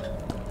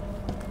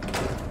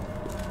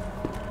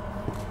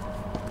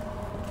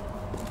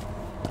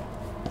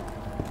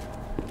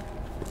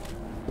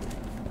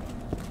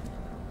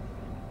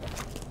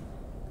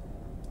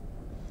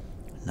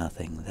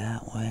 Nothing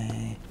that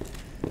way.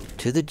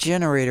 To the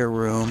generator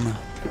room.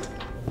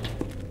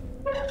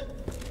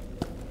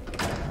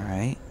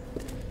 Alright.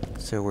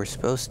 So we're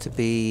supposed to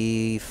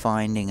be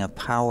finding a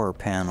power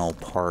panel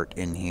part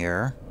in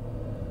here.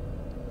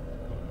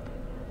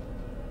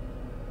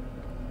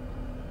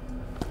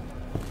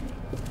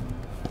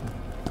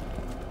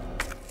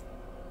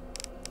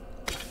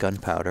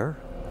 Gunpowder.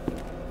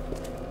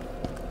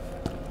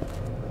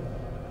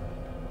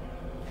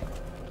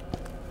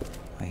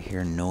 I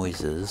hear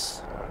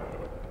noises.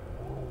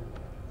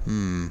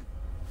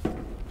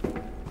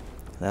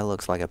 That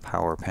looks like a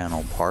power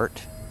panel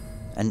part.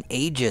 An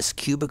Aegis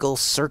cubicle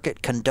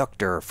circuit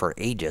conductor for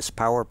Aegis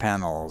power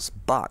panels.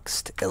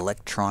 Boxed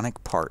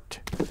electronic part.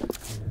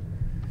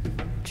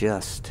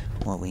 Just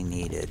what we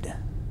needed.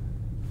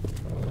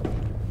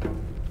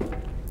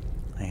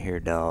 I hear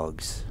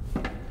dogs.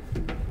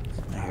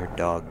 I hear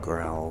dog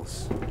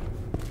growls.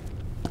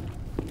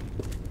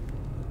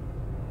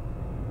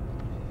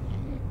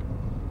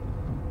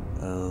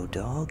 Oh,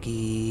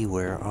 doggy,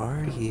 where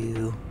are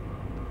you?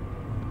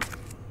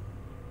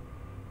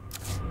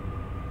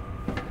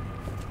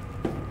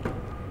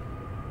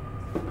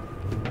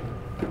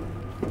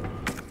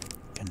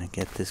 Gonna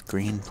get this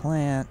green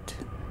plant.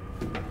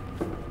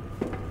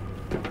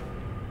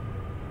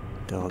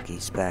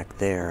 Doggy's back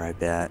there, I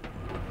bet.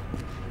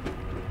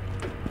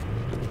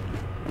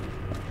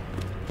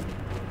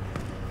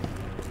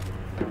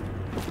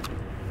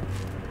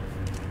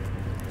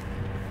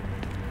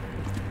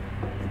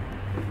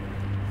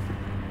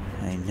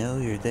 I know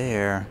you're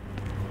there.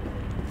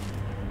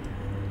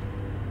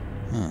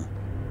 Huh.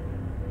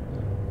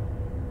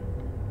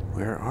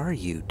 Where are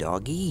you,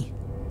 doggy?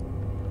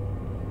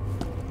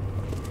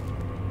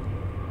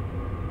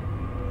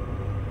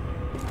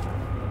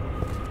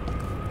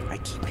 I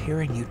keep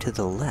hearing you to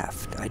the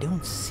left. I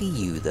don't see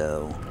you,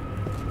 though.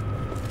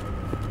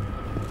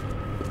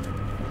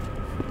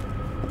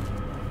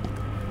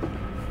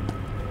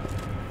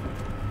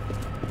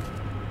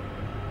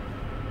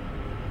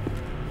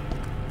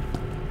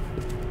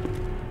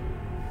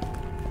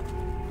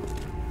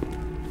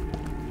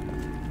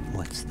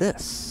 What's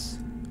this?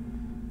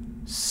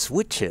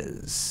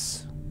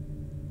 Switches.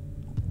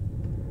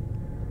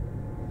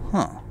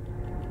 Huh.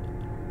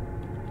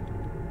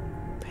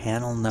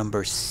 Panel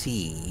number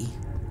C.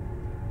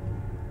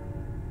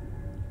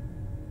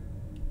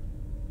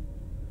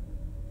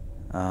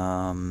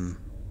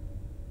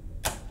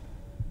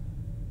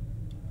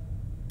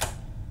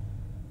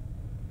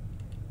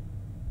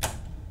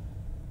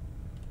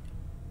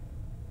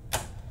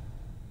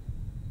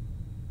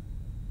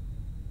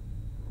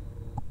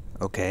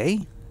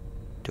 Okay.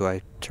 Do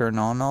I turn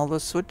on all the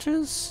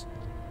switches?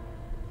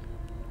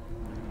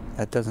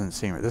 That doesn't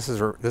seem...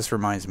 This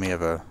reminds me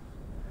of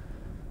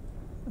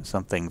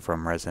something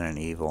from Resident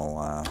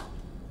Evil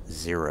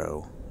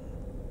 0.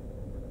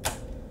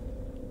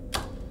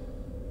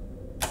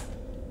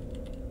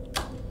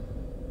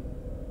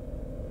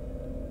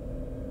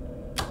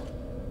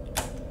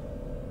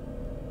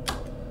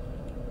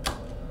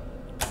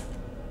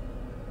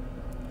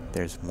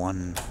 There's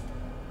one...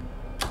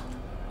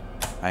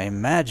 I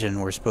imagine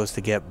we're supposed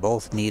to get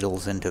both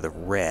needles into the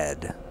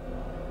red.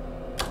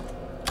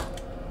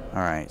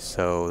 Alright,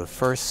 so the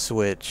first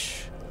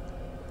switch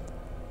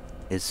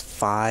is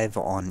 5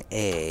 on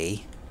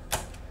A.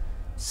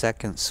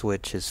 Second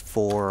switch is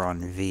 4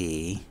 on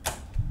V.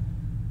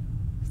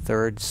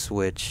 Third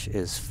switch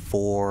is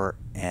 4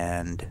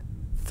 and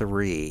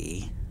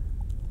 3.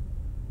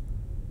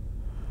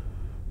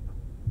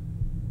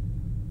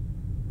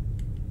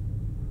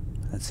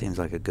 That seems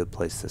like a good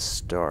place to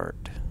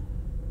start.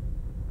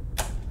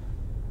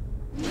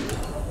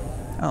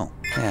 Oh,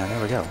 yeah,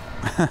 there we go.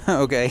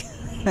 Okay.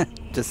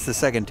 Just the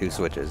second two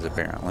switches,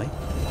 apparently.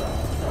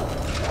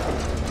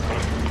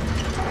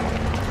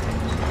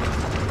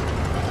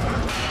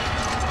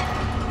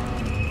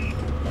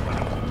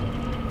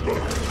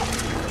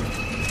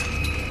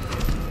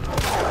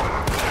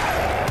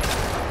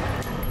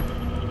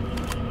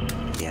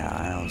 Yeah,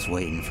 I was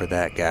waiting for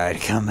that guy to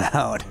come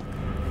out.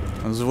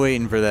 I was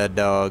waiting for that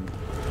dog.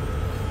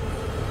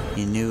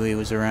 He knew he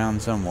was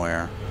around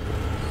somewhere.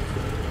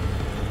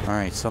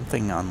 Alright,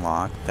 something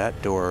unlocked.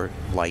 That door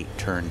light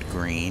turned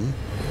green.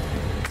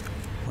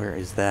 Where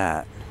is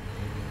that?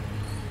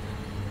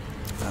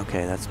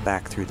 Okay, that's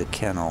back through the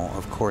kennel.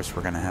 Of course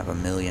we're gonna have a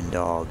million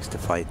dogs to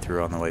fight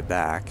through on the way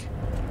back.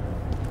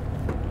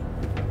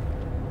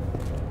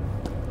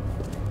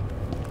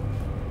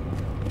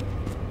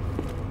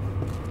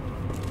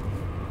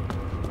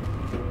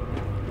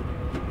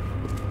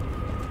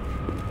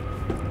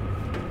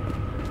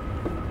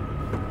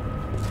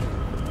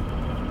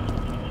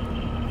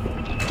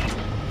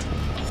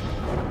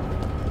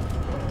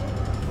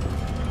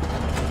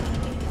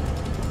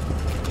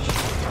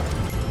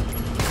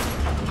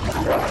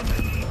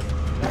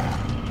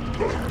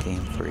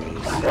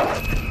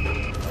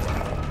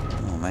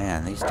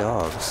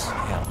 dogs.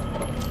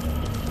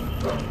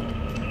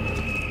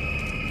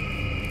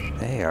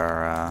 They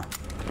are,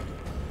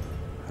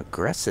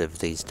 aggressive,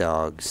 these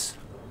dogs.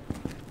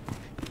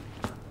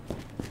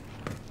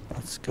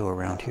 Let's go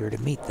around here to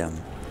meet them.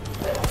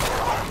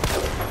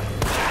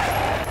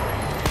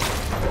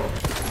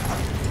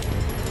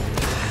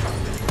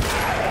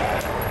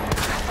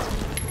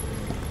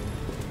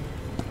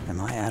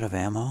 Am I out of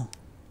ammo?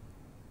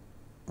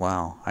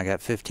 Wow, I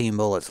got 15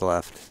 bullets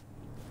left.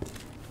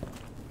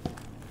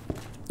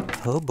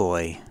 Oh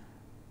boy.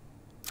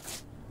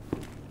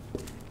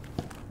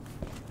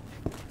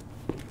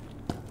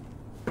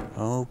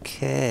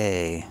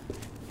 Okay.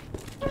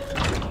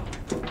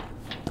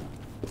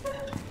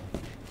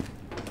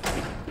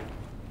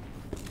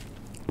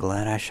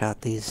 Glad I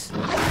shot these.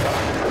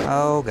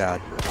 Oh god.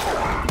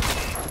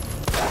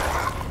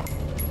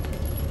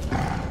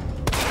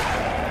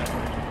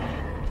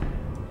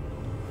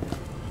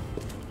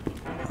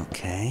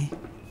 Okay.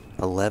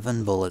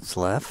 11 bullets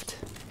left.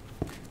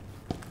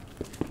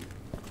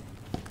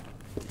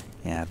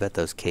 Yeah, I bet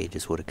those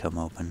cages would have come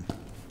open.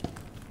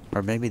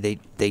 Or maybe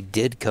they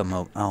did come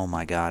open. Oh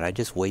my god, I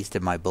just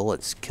wasted my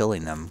bullets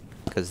killing them.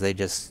 Because they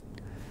just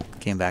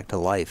came back to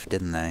life,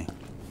 didn't they?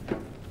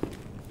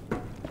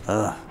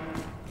 Ugh.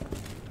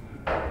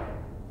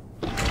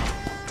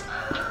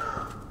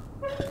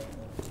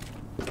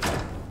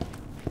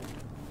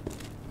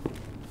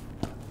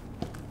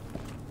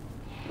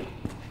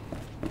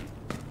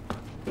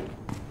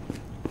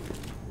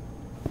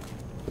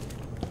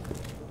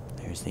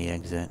 There's the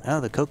exit. Oh,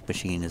 the Coke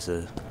machine is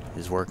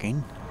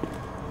working.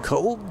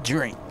 Cold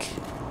drink.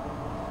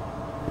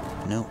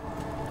 Nope.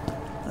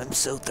 I'm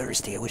so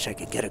thirsty, I wish I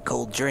could get a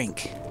cold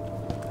drink.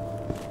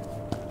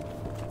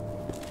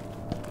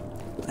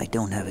 I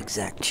don't have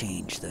exact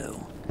change,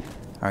 though.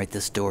 Alright,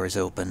 this door is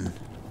open.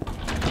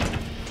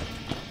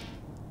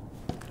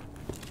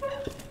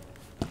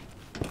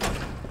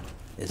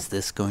 Is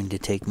this going to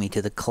take me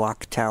to the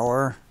clock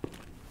tower?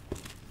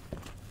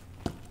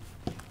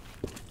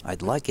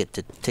 I'd like it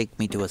to take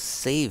me to a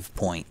save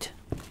point.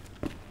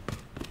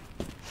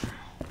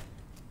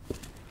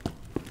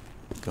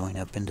 Going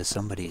up into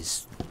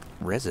somebody's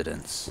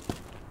residence.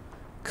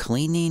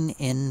 Cleaning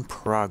in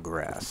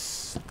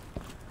progress.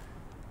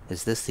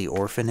 Is this the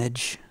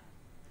orphanage?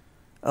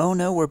 Oh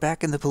no, we're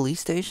back in the police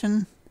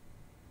station?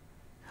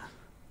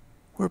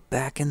 We're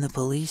back in the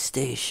police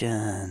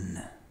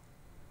station.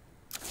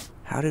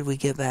 How did we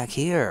get back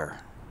here?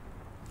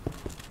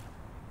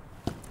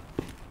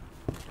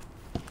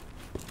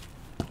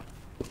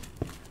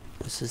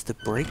 This is the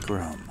break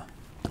room.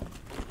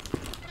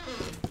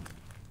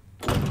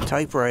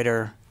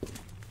 Typewriter.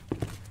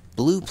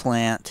 Blue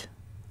plant.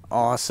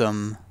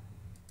 Awesome.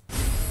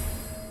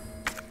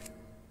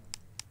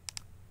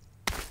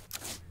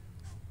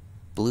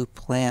 Blue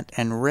plant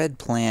and red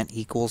plant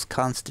equals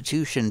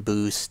constitution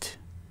boost.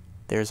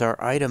 There's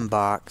our item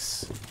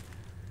box.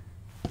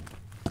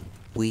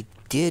 We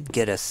did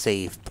get a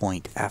save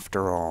point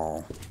after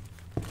all.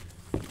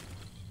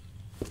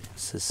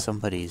 This is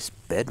somebody's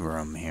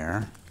bedroom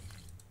here.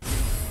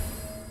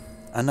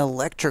 An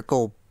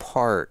electrical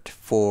part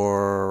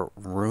for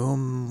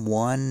room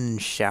 1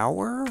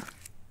 shower?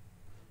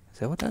 Is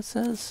that what that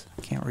says?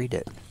 I can't read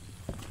it.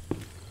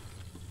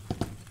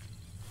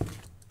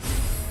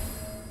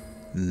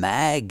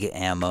 Mag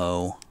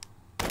ammo.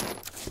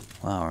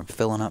 Wow, I'm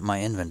filling up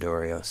my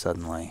inventory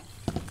suddenly.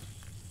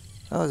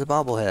 Oh, it's a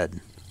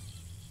bobblehead.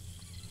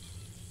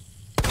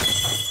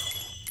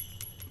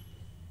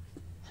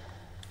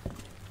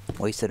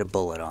 Wasted a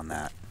bullet on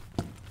that.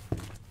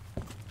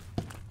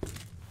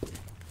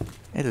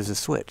 Hey, there's a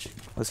switch.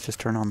 Let's just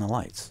turn on the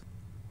lights.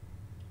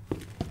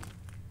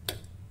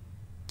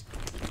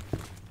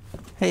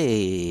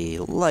 Hey,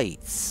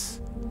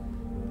 lights.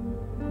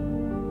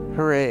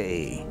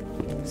 Hooray.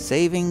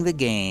 Saving the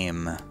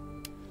game.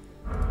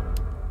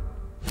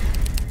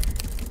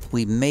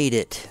 We made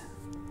it.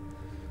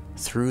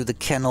 Through the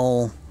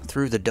kennel,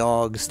 through the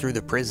dogs, through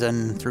the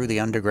prison, through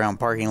the underground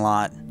parking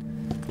lot.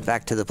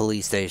 Back to the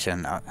police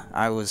station.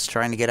 I was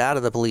trying to get out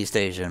of the police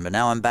station, but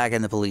now I'm back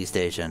in the police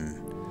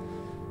station.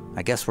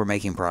 I guess we're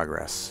making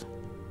progress.